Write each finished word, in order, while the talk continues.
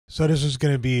So this is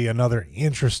going to be another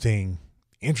interesting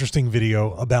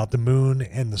video about the moon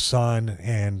and the sun,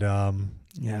 and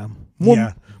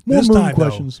more moon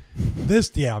questions.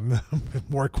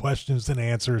 More questions than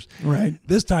answers. Right.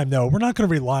 This time, though, we're not going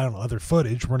to rely on other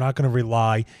footage. We're not going to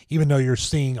rely, even though you're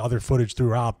seeing other footage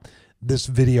throughout this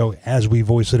video as we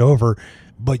voice it over.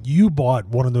 But you bought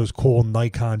one of those cool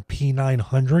Nikon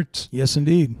P900s. Yes,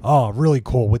 indeed. Oh, really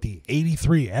cool with the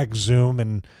 83x zoom,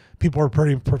 and people are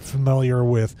pretty familiar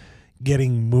with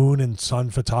getting moon and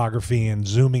sun photography and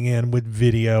zooming in with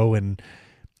video, and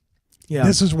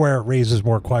this is where it raises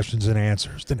more questions than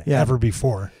answers than ever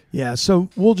before. Yeah, so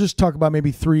we'll just talk about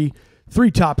maybe three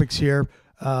topics here.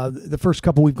 The first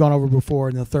couple we've gone over before,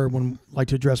 and the third one I'd like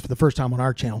to address for the first time on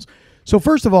our channels. So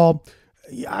first of all,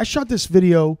 I shot this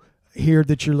video here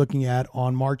that you're looking at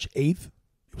on March 8th.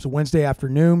 It was a Wednesday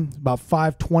afternoon, about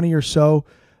 5:20 or so,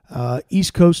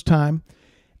 East Coast time.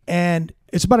 And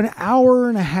it's about an hour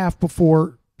and a half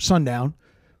before sundown.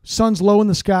 Sun's low in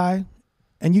the sky.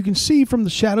 And you can see from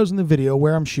the shadows in the video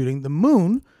where I'm shooting, the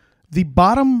moon, the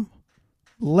bottom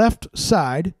left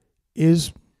side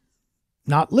is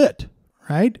not lit,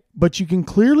 right? But you can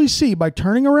clearly see by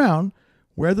turning around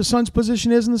where the sun's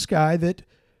position is in the sky that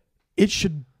it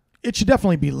should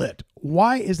definitely be lit.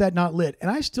 Why is that not lit? And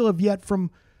I still have yet,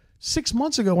 from 6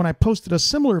 months ago when I posted a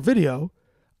similar video,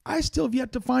 I still have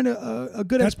yet to find a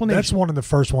good explanation. That's one of the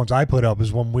first ones I put up,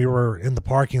 is when we were in the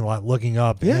parking lot looking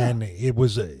up, and it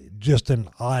was just an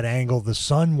odd angle. The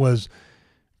sun was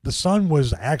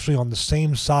actually on the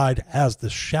same side as the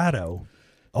shadow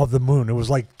of the moon. It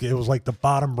was like the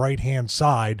bottom right-hand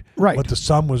side, right? But the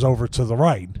sun was over to the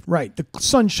right. Right. The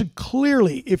sun should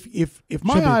clearly, if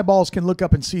my eyeballs can look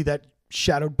up and see that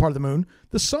shadowed part of the moon,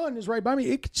 the sun is right by me.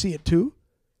 It could see it too.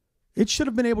 It should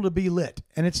have been able to be lit,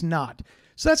 and it's not.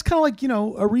 So that's kind of like,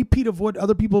 a repeat of what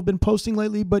other people have been posting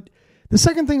lately. But the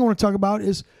second thing I want to talk about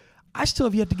is I still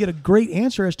have yet to get a great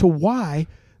answer as to why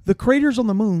the craters on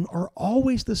the moon are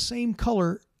always the same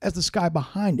color as the sky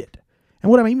behind it. And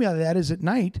what I mean by that is, at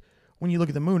night, when you look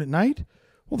at the moon at night,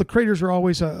 well, the craters are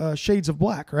always shades of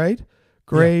black, right?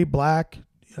 Gray, black,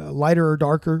 lighter or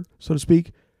darker, so to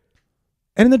speak.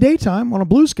 And in the daytime, on a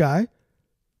blue sky,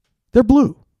 they're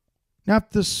blue. Now,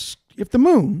 if the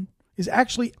moon is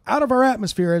actually out of our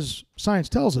atmosphere, as science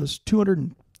tells us,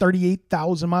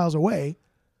 238,000 miles away,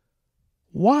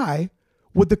 why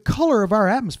would the color of our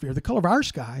atmosphere, the color of our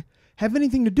sky, have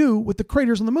anything to do with the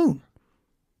craters on the moon?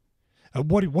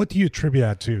 What do you attribute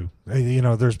that to?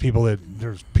 There's people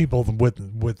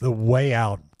with the way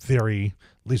out theory,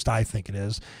 at least I think it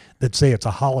is, that say it's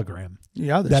a hologram.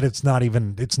 Yeah, that it's not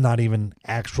even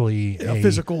actually a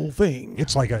physical thing.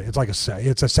 It's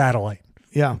a satellite.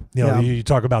 Yeah. You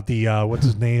talk about the what's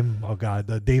his name? Oh God,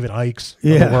 the David Icke's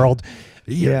of the world.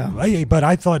 Yeah. But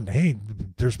I thought, hey,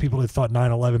 there's people that thought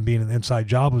 9/11 being an inside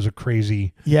job was a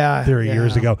crazy theory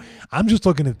years ago. I'm just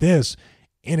looking at this,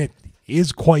 and it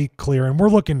is quite clear, and we're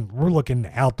looking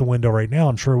out the window right now.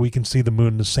 I'm sure we can see the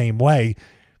moon the same way.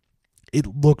 It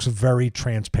looks very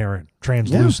transparent,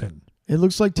 translucent. Yeah. It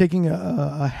looks like taking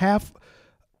a half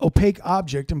opaque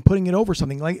object and putting it over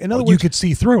something. Like, in other words, you could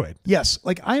see through it. Yes.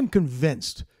 Like, I am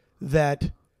convinced that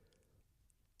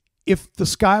if the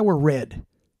sky were red,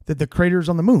 that the craters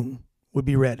on the moon would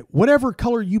be red. Whatever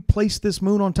color you place this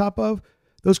moon on top of,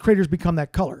 those craters become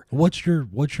that color. What's your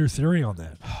theory on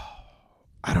that?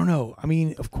 I don't know. I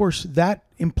mean, of course, that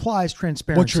implies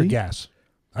transparency. What's your guess?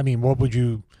 I mean, what would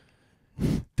you?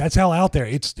 That's how out there.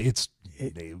 It's.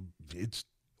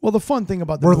 Well, the fun thing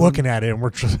about we're looking at it, and we're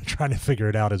trying to figure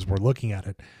it out as we're looking at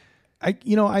it.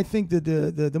 I think that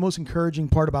the most encouraging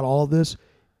part about all of this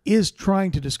is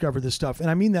trying to discover this stuff, and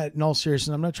I mean that in all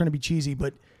seriousness. I'm not trying to be cheesy,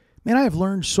 but man, I have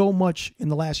learned so much in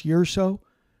the last year or so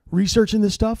researching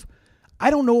this stuff.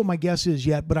 I don't know what my guess is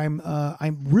yet, but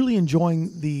I'm really enjoying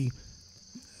the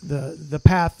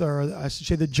path, or I should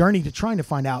say the journey, to trying to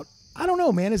find out. I don't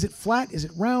know, man. Is it flat? Is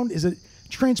it round? Is it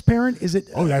transparent? Is it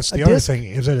that's the other thing.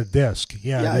 Is it a disc?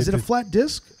 Yeah. Is it a flat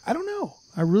disc? I don't know.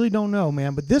 I really don't know,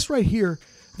 man. But this right here,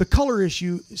 the color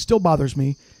issue, still bothers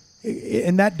me,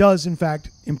 and that does in fact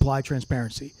imply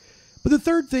transparency. But the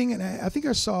third thing, and I think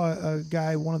I saw a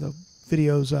guy, one of the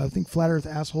videos, I think Flat Earth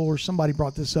Asshole or somebody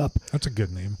brought this up. That's a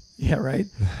good name. Yeah, right.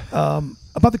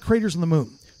 About the craters on the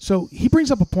moon. So he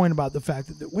brings up a point about the fact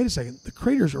that, wait a second, the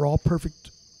craters are all perfect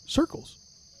circles.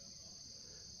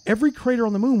 Every crater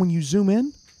on the moon, when you zoom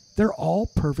in, they're all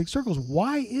perfect circles.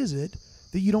 Why is it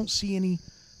that you don't see any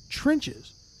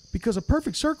trenches? Because a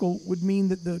perfect circle would mean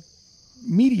that the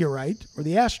meteorite or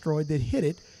the asteroid that hit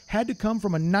it had to come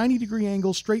from a 90-degree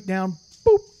angle straight down,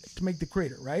 boop, to make the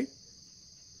crater, right?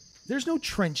 There's no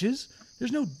trenches.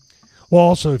 There's no Well,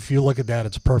 also, if you look at that,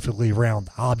 it's a perfectly round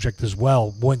object as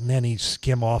well. Wouldn't any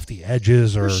skim off the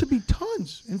edges? Or there should be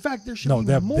tons. In fact, there should be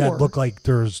more. No, that look like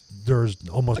there's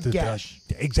almost a gash.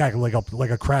 Exactly, like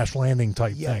a crash landing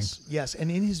type thing. Yes.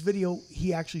 And in his video,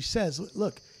 he actually says,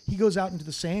 look, he goes out into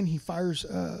the sand. He fires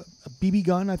a BB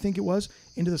gun, I think it was,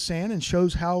 into the sand and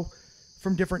shows how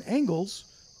from different angles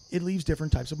it leaves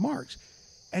different types of marks.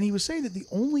 And he was saying that the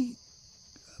only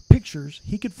pictures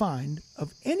he could find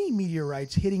of any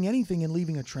meteorites hitting anything and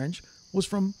leaving a trench was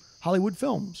from Hollywood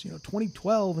films,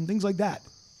 2012 and things like that.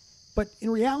 But in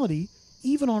reality,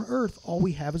 even on Earth, all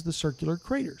we have is the circular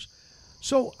craters.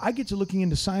 So I get to looking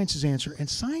into science's answer, and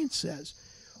science says,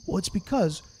 well, it's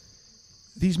because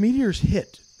these meteors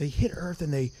hit Earth,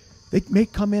 and they may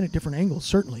come in at different angles,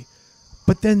 certainly.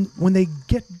 But then when they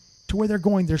get to where they're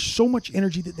going, there's so much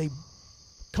energy that they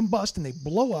combust and they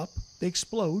blow up, they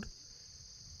explode,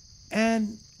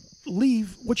 and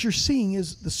leave. What you're seeing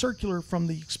is the circular from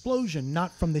the explosion,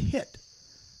 not from the hit.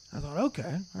 I thought,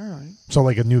 okay, all right. So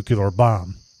like a nuclear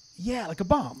bomb. Yeah, like a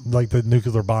bomb. Like the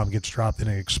nuclear bomb gets dropped and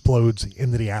it explodes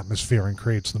into the atmosphere and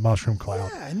creates the mushroom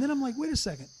cloud. Yeah, and then I'm like, wait a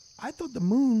second. I thought the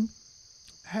moon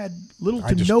had little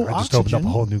to no oxygen. I just opened up a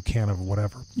whole new can of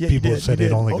whatever. Yeah, people have said they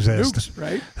don't exist. Nukes,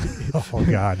 right? Oh,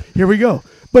 God. Here we go.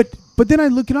 But then I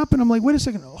look it up and I'm like, wait a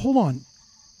second. Hold on.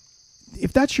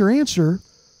 If that's your answer,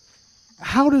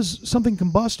 how does something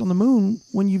combust on the moon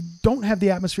when you don't have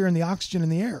the atmosphere and the oxygen in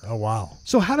the air? Oh, wow.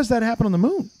 So how does that happen on the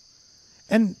moon?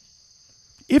 And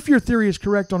if your theory is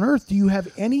correct on Earth, do you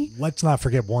have any... Let's not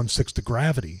forget 1/6 of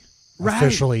gravity. Right.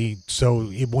 Officially, so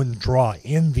it wouldn't draw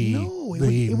in the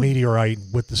meteorite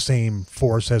with the same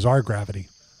force as our gravity.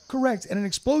 Correct. And an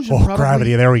explosion probably...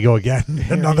 gravity, there we go again.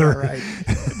 Another... right.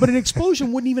 But an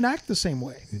explosion wouldn't even act the same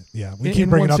way. Yeah, we keep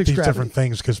bringing up these different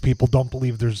things because people don't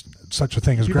believe there's such a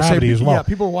thing as gravity as well. Yeah,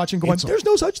 people are watching going, there's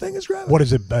no such thing as gravity. What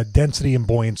is it? Density and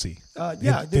buoyancy.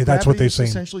 That's what they say.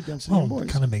 Essentially density and buoyancy.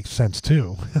 It kind of makes sense,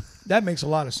 too. That makes a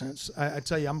lot of sense. I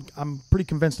tell you, I'm pretty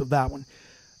convinced of that one.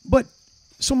 But...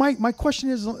 So my question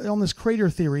is on this crater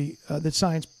theory that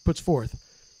science puts forth.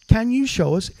 Can you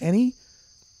show us any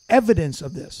evidence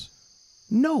of this?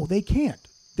 No, they can't.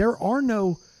 There are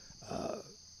no,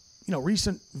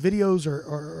 recent videos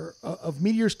or of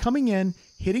meteors coming in,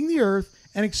 hitting the Earth,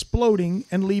 and exploding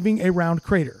and leaving a round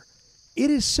crater. It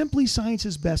is simply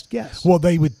science's best guess. Well,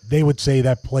 they would say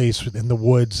that place in the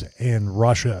woods in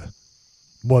Russia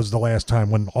was the last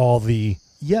time when all the...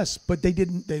 Yes, but they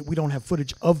didn't. We don't have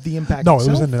footage of the impact. No, itself.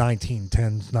 It was in the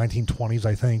 1910s, 1920s,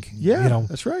 I think. Yeah,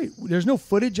 that's right. There's no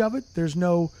footage of it. There's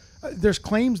no. There's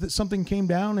claims that something came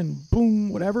down and boom,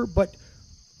 whatever. But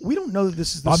we don't know that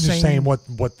this is the same. I'm just saying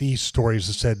what these stories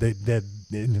have said that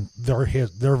in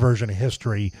their version of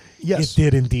history, yes, it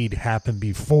did indeed happen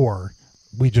before.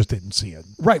 We just didn't see it.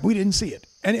 Right, we didn't see it,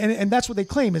 and that's what they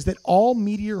claim is that all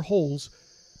meteor holes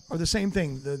are the same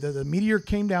thing. The meteor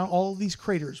came down, all of these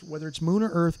craters, whether it's moon or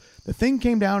Earth, the thing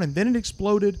came down and then it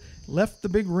exploded, left the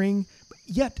big ring. But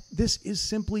yet this is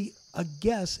simply a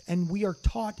guess, and we are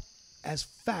taught as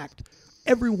fact.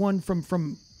 Everyone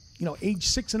from age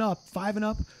 6 and up, 5 and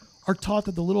up, are taught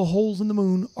that the little holes in the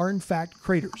moon are in fact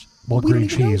craters. Well, green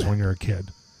cheese when you're a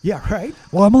kid. Yeah, right.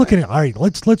 Well, I'm looking at, all right,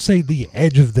 let's say the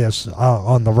edge of this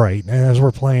on the right, and as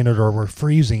we're playing it or we're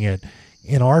freezing it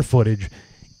in our footage,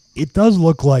 it does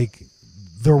look like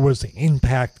there was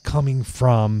impact coming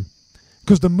from,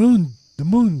 because the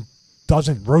moon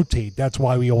doesn't rotate. That's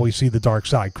why we always see the dark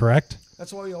side, correct?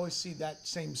 That's why we always see that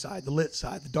same side, the lit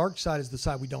side. The dark side is the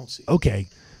side we don't see. Okay,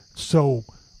 so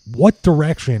what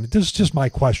direction? This is just my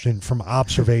question from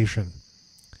observation.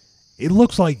 It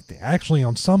looks like actually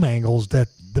on some angles that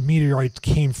the meteorites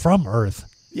came from Earth.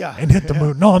 Yeah, and hit the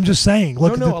moon. No, I'm just saying.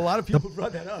 Look, a lot of people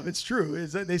brought that up. It's true.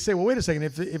 Is that they say, well, wait a second.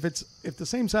 If the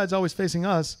same side's always facing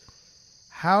us,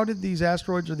 how did these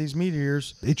asteroids or these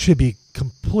meteors? It should be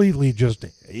completely just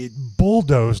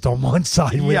bulldozed on one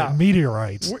side with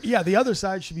meteorites. Yeah, the other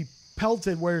side should be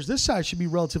pelted, whereas this side should be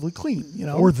relatively clean.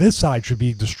 Or this side should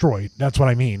be destroyed. That's what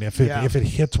I mean. If it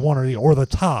hits one or the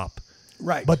top,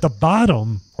 right? But the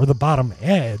bottom or the bottom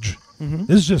edge. Mm-hmm.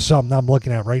 This is just something I'm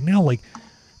looking at right now. Like.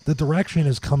 The direction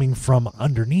is coming from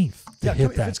underneath to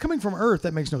hit that. If it's coming from Earth,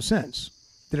 that makes no sense.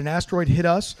 Did an asteroid hit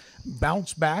us,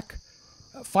 bounce back,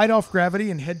 fight off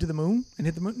gravity, and head to the moon and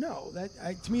hit the moon? No,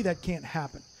 to me that can't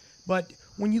happen. But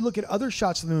when you look at other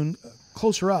shots of the moon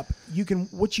closer up,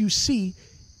 what you see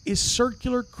is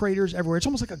circular craters everywhere. It's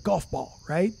almost like a golf ball,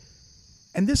 right?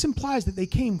 And this implies that they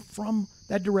came from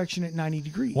that direction at 90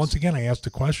 degrees. Once again, I asked the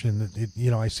question.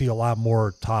 I see a lot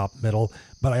more top, middle,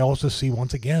 but I also see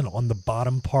once again on the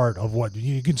bottom part of what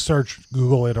you can search,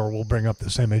 Google it, or we'll bring up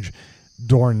this image.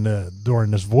 during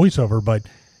this voiceover, but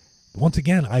once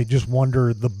again, I just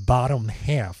wonder the bottom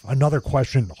half. Another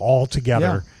question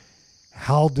altogether. Yeah.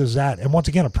 How does that? And once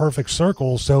again, a perfect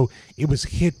circle. So it was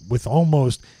hit with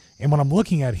almost. And what I'm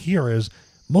looking at here is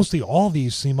mostly all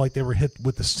these seem like they were hit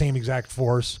with the same exact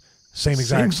force, same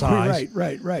exact size.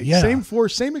 Right. Yeah. Same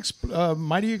force, same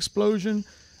mighty explosion.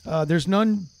 There's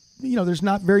none. There's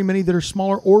not very many that are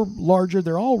smaller or larger.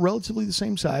 They're all relatively the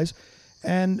same size.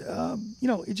 And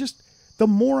it just, the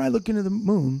more I look into the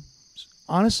moon,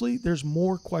 honestly, there's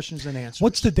more questions than answers.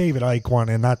 What's the David Icke one?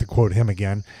 And not to quote him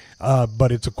again,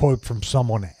 but it's a quote from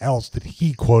someone else that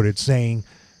he quoted saying,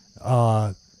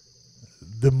 the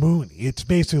moon, it's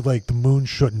basically like the moon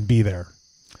shouldn't be there.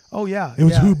 Oh, yeah. It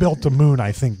was Who Built the Moon,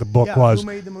 I think the book was. Who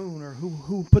made the moon, or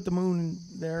who put the moon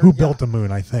there. Who built the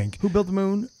moon, I think. Who built the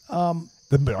moon?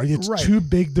 It's too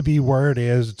big to be where it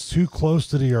is. It's too close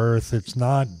to the Earth. It's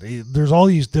not. There's all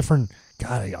these different.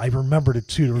 God, I remembered it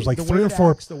too. There was like the 3 or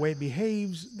 4. Acts, the way it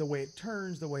behaves, the way it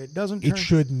turns, the way it doesn't turn. It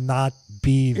should not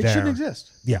be there. It shouldn't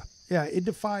exist. Yeah. Yeah, it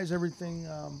defies everything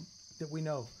that we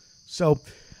know. So,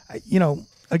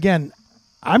 again,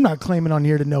 I'm not claiming on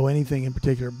here to know anything in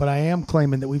particular, but I am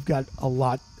claiming that we've got a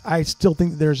lot. I still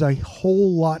think there's a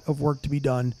whole lot of work to be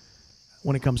done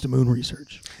when it comes to moon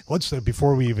research. Let's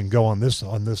before we even go on this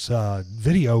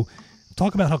video,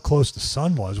 talk about how close the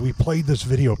sun was. We played this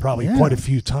video probably quite a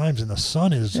few times, and the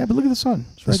sun is. Yeah, but look at the sun.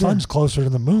 The sun's closer to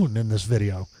the moon in this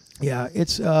video. Yeah,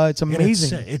 it's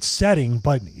amazing. It's setting,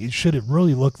 but should it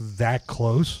really look that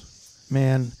close?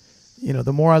 Man,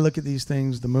 the more I look at these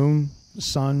things, the moon, the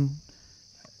sun,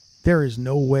 there is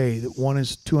no way that one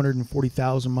is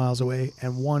 240,000 miles away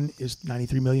and one is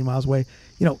 93 million miles away.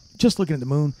 Just looking at the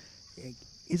moon,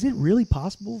 is it really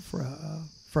possible for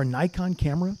a Nikon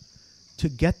camera to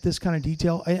get this kind of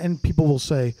detail? And people will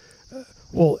say,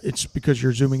 well, it's because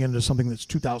you're zooming into something that's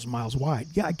 2,000 miles wide.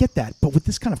 Yeah, I get that. But with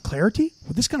this kind of clarity,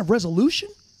 with this kind of resolution?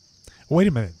 Wait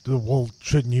a minute. Well,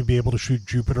 shouldn't you be able to shoot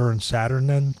Jupiter and Saturn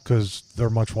then? Because they're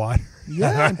much wider.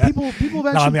 Yeah, and people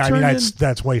have actually I mean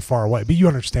that's way far away. But you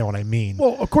understand what I mean.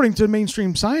 Well, according to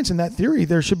mainstream science and that theory,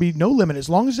 there should be no limit. As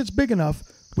long as it's big enough,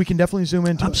 we can definitely zoom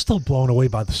into it. I'm still blown away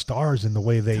by the stars and the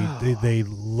way they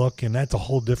look, and that's a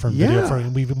whole different video.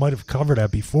 We might have covered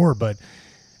that before, but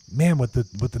man, with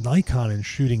the Nikon and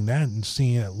shooting that and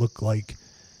seeing it look like,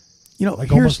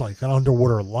 almost like an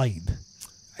underwater light.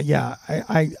 Yeah,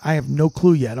 I have no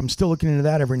clue yet. I'm still looking into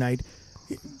that every night.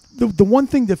 The one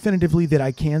thing definitively that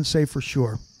I can say for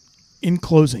sure, in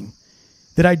closing,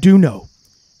 that I do know,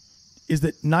 is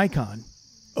that Nikon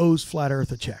owes Flat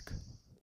Earth a check.